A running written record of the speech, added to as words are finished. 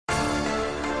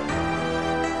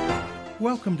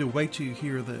Welcome to Wait Till You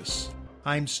Hear This.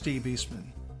 I'm Steve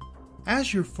Eastman.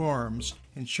 Azure Farms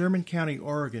in Sherman County,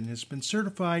 Oregon has been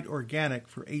certified organic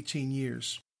for 18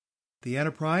 years. The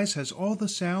enterprise has all the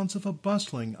sounds of a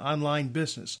bustling online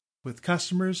business with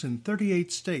customers in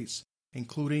 38 states,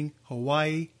 including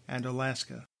Hawaii and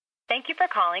Alaska. Thank you for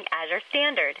calling Azure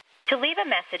Standard. To leave a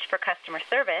message for customer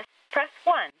service, press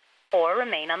 1 or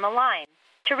remain on the line.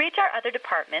 To reach our other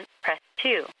departments, press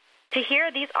 2. To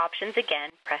hear these options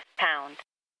again, press pound.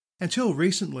 Until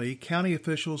recently, county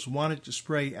officials wanted to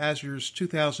spray Azure's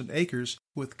 2,000 acres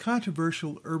with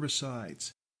controversial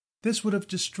herbicides. This would have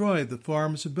destroyed the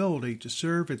farm's ability to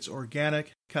serve its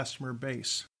organic customer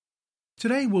base.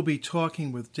 Today we'll be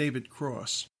talking with David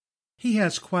Cross. He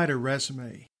has quite a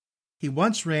resume. He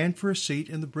once ran for a seat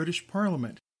in the British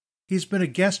Parliament. He's been a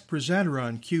guest presenter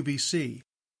on QVC,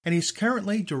 and he's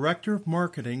currently Director of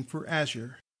Marketing for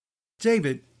Azure.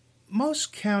 David,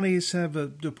 most counties have a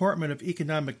Department of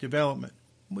Economic Development,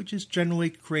 which is generally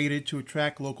created to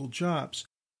attract local jobs.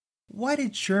 Why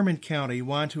did Sherman County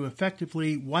want to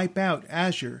effectively wipe out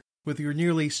Azure with your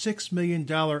nearly $6 million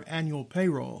annual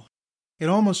payroll? It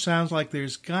almost sounds like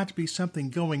there's got to be something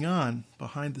going on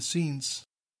behind the scenes.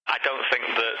 I don't think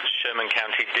that Sherman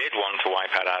County did want to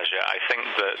wipe out Azure. I think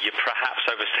that you're perhaps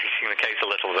overstating the case a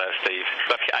little there, Steve.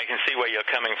 But I can see where you're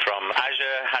coming from.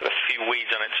 Azure had a few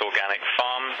weeds on its organic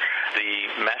farm. The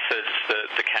methods that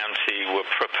the county were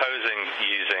proposing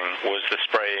using was the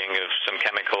spraying of some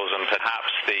chemicals and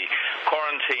perhaps the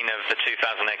quarantine of the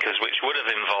 2,000 acres, which would have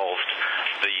involved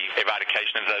the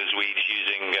eradication of those weeds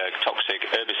using toxic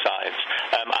herbicides.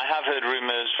 I have heard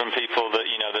rumors from people that,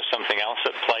 there's something else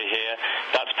at play here.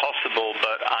 That's possible,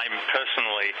 but I'm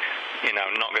personally,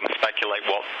 not going to speculate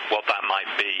what that might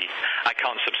be. I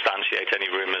can't substantiate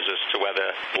any rumors as to whether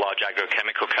a large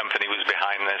agrochemical company was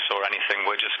behind this or anything.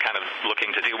 We're just kind of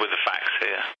looking to deal with the facts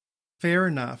here. Fair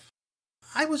enough.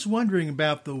 I was wondering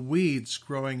about the weeds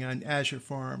growing on Azure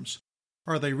farms.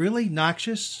 Are they really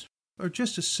noxious or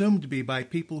just assumed to be by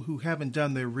people who haven't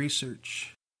done their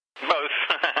research? Both.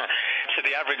 To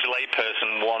the average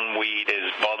layperson, one weed is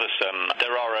bothersome.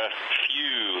 There are a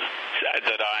few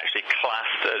that are actually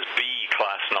classed as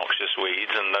B-class noxious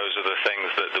weeds, and those are the things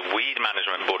that the Weed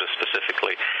Management Board is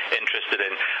specifically interested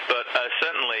in. But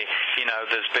certainly,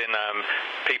 there's been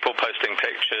people posting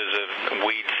pictures of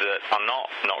weeds that are not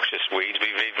noxious weeds.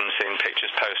 We've even seen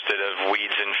pictures posted of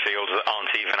weeds in fields that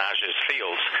aren't even Azure's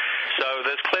fields. So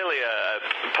there's clearly a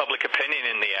public opinion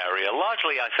in the area,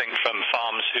 largely, I think, from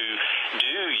farms who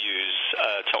do use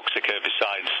toxic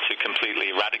herbicides to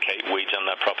completely eradicate weeds on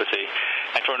their property.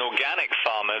 And for an organic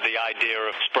farmer, the idea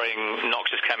of spraying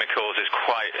noxious chemicals is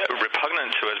quite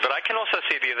repugnant to us. But I can also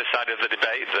see the other side of the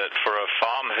debate, that for a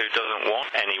farm who doesn't want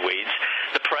any weeds,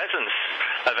 the presence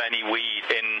of any weed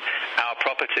in our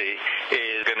property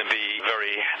is going to be a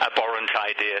very abhorrent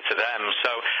idea to them.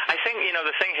 So I think,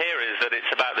 the thing here is that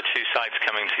it's about the two sides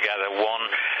coming together. One,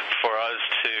 for us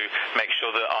to make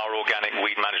sure that our organic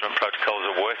weed management protocols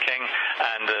are working,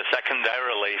 and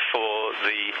secondarily for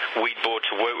the weed board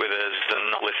to work with us and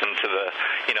not listen to the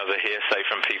hearsay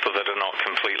from people that are not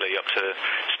completely up to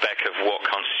spec of what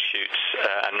constitutes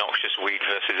a noxious weed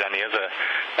versus any other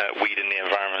weed in the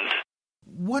environment.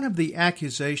 One of the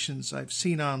accusations I've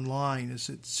seen online is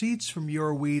that seeds from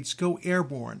your weeds go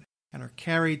airborne and are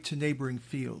carried to neighboring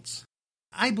fields.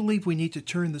 I believe we need to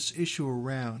turn this issue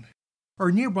around.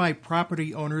 Are nearby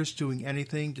property owners doing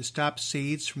anything to stop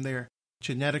seeds from their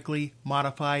genetically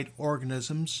modified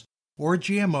organisms, or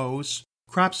GMOs,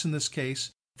 crops in this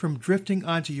case, from drifting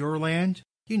onto your land,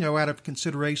 out of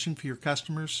consideration for your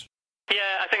customers?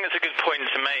 Yeah, I think that's a good point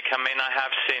to make. I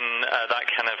have seen that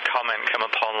kind of comment come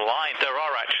up online. There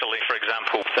are actually, for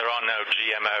example, there are no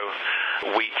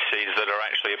GMO wheat seeds that are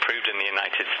actually approved in the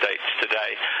United States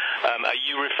today. Are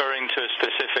you referring to a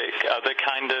specific other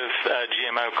kind of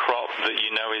GMO crop that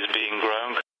is being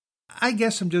grown? I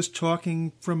guess I'm just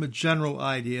talking from a general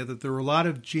idea that there are a lot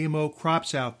of GMO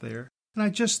crops out there, and I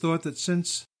just thought that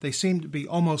since they seem to be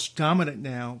almost dominant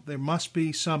now, there must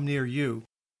be some near you.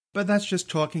 But that's just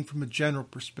talking from a general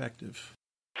perspective.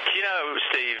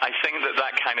 Steve, I think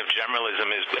that kind of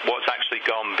generalism is what's actually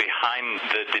gone behind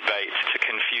the debate to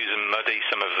confuse and muddy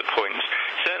some of the points.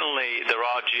 Certainly, there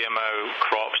are GMO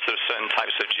crops. There are certain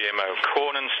types of GMO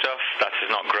corn and stuff that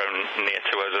is not grown near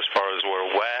to us as far as we're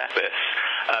aware of this.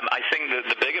 I think that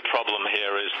the bigger problem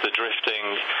here is the drifting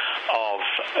of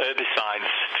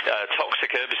herbicides,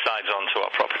 toxic herbicides onto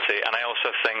our property. And I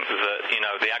also think that,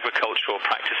 the agricultural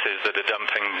practices that are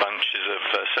dumping bunches of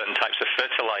certain types of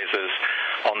fertilizers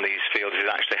on these fields is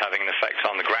actually having an effect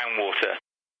on the groundwater.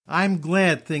 I'm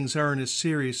glad things aren't as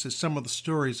serious as some of the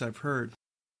stories I've heard.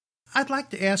 I'd like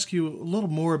to ask you a little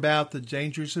more about the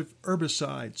dangers of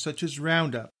herbicides, such as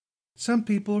Roundup. Some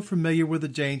people are familiar with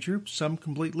the danger, some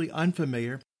completely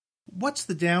unfamiliar. What's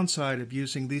the downside of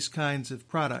using these kinds of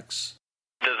products?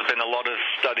 There's been a lot of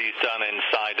studies done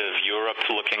inside of Europe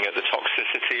looking at the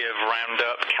toxicity of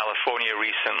Roundup. California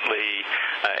recently,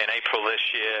 in April this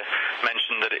year,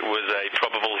 mentioned that it was a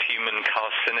probable human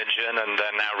carcinogen, and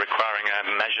they're now requiring a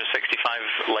Measure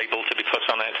 65 label to be put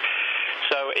on it.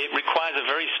 So it requires a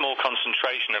very small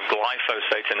concentration of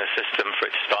glyphosate in a system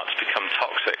for it to start to become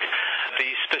toxic.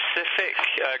 The specific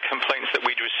complaints that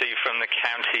we'd received from the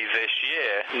county this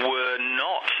year were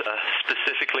not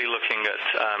specifically looking at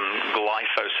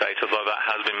glyphosate, although that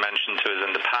has been mentioned to us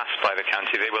in the past by the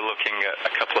county. They were looking at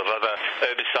a couple of other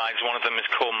herbicides. One of them is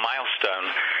called Milestone.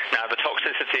 Now, the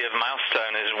toxicity of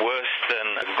Milestone is worse than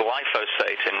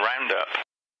glyphosate in Roundup.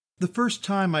 The first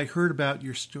time I heard about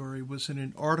your story was in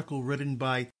an article written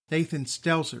by Nathan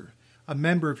Stelzer, a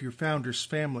member of your founder's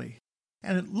family,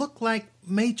 and it looked like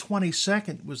May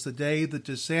 22nd was the day the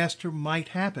disaster might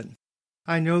happen.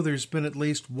 I know there's been at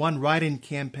least one write-in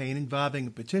campaign involving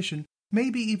a petition,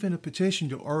 maybe even a petition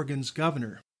to Oregon's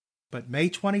governor. But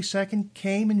May 22nd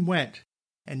came and went,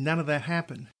 and none of that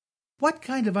happened. What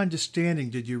kind of understanding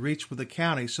did you reach with the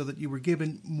county so that you were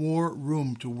given more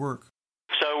room to work?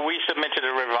 So we submitted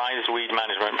a revised weed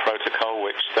management protocol,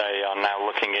 which they are now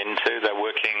looking into. They're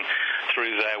working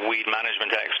through their weed management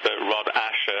expert, Rod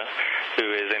Asher, who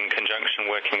is in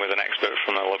conjunction working with an expert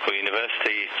from a local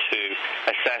university to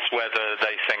assess whether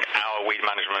they think our weed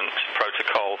management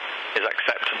protocol is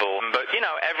acceptable. But,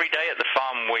 every day at the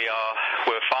farm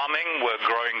we're farming, we're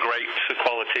growing great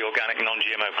quality organic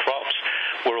non-GMO crops.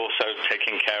 We're also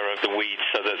taking care of the weeds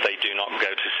so that they do not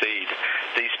go to seed.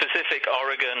 The specific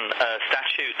Oregon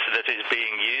statute that is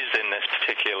being used in this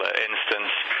particular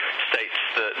instance states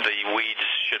that the weeds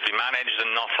should be managed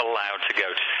and not allowed to go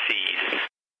to seed.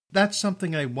 That's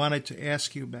something I wanted to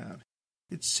ask you about.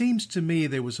 It seems to me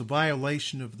there was a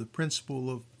violation of the principle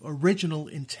of original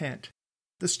intent.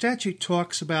 The statute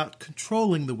talks about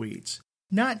controlling the weeds,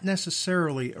 not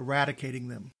necessarily eradicating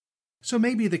them. So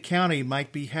maybe the county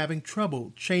might be having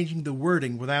trouble changing the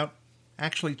wording without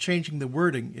actually changing the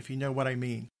wording, if you know what I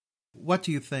mean. What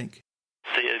do you think?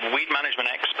 The weed management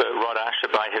expert, Rod Asher,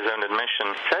 by his own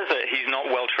admission, says that he's not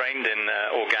well trained in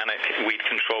organic weed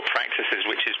control practices,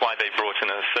 which is why they brought in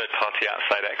a third-party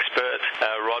outside expert.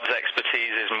 Rod's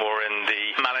expertise is more in the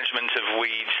management of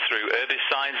weeds through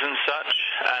herbicides and such.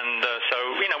 And so,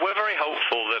 we're very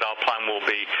hopeful that our plan will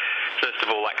be, first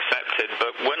of all, accepted,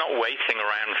 but we're not waiting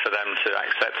around for them to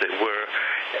accept it. We're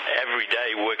every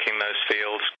day working those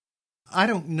fields. I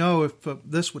don't know if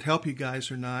this would help you guys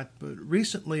or not, but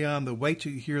recently on the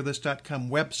waittillyouhearthis.com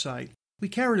website, we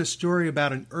carried a story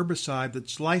about an herbicide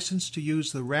that's licensed to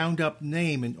use the Roundup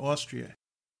name in Austria.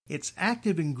 Its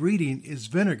active ingredient is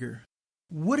vinegar.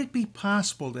 Would it be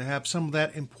possible to have some of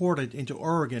that imported into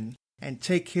Oregon and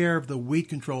take care of the weed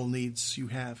control needs you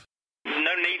have? No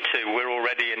need to. We're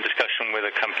already in discussion with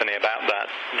a company about that.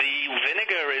 The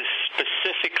vinegar is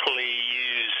specifically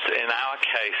used in our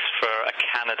case for a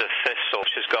Canada thistle,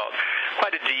 which has got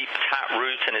quite a deep tap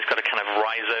root and it's got a kind of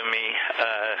rhizomy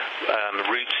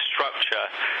root structure.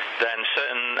 Then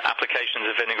certain applications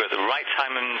of vinegar at the right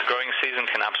time in the growing season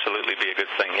can absolutely be a good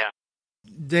thing, yeah.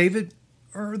 David,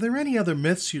 are there any other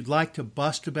myths you'd like to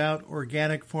bust about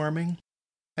organic farming?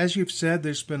 As you've said,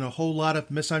 there's been a whole lot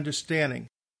of misunderstanding.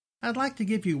 I'd like to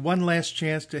give you one last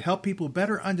chance to help people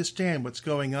better understand what's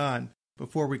going on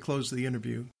before we close the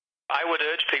interview. I would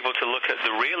urge people to look at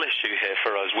the real issue here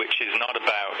for us, which is not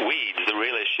about weeds. The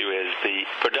real issue is the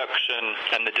production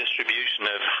and the distribution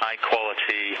of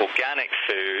high-quality organic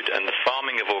food and the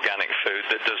farming of organic food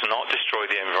that does not destroy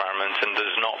the environment and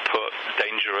does not put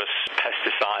dangerous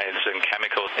pesticides and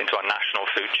chemicals into our national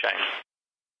food chain.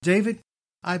 David,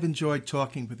 I've enjoyed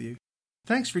talking with you.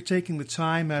 Thanks for taking the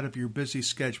time out of your busy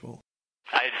schedule.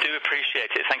 I do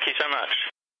appreciate it. Thank you so much.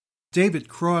 David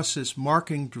Cross is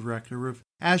Marketing Director of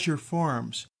Azure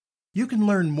Farms. You can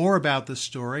learn more about this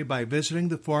story by visiting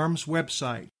the farm's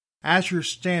website,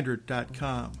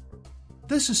 azurestandard.com.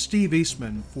 This is Steve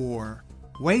Eastman for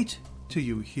Wait Till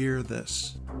You Hear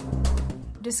This.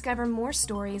 Discover more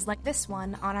stories like this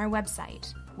one on our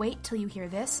website,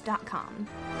 waittillyouhearthis.com.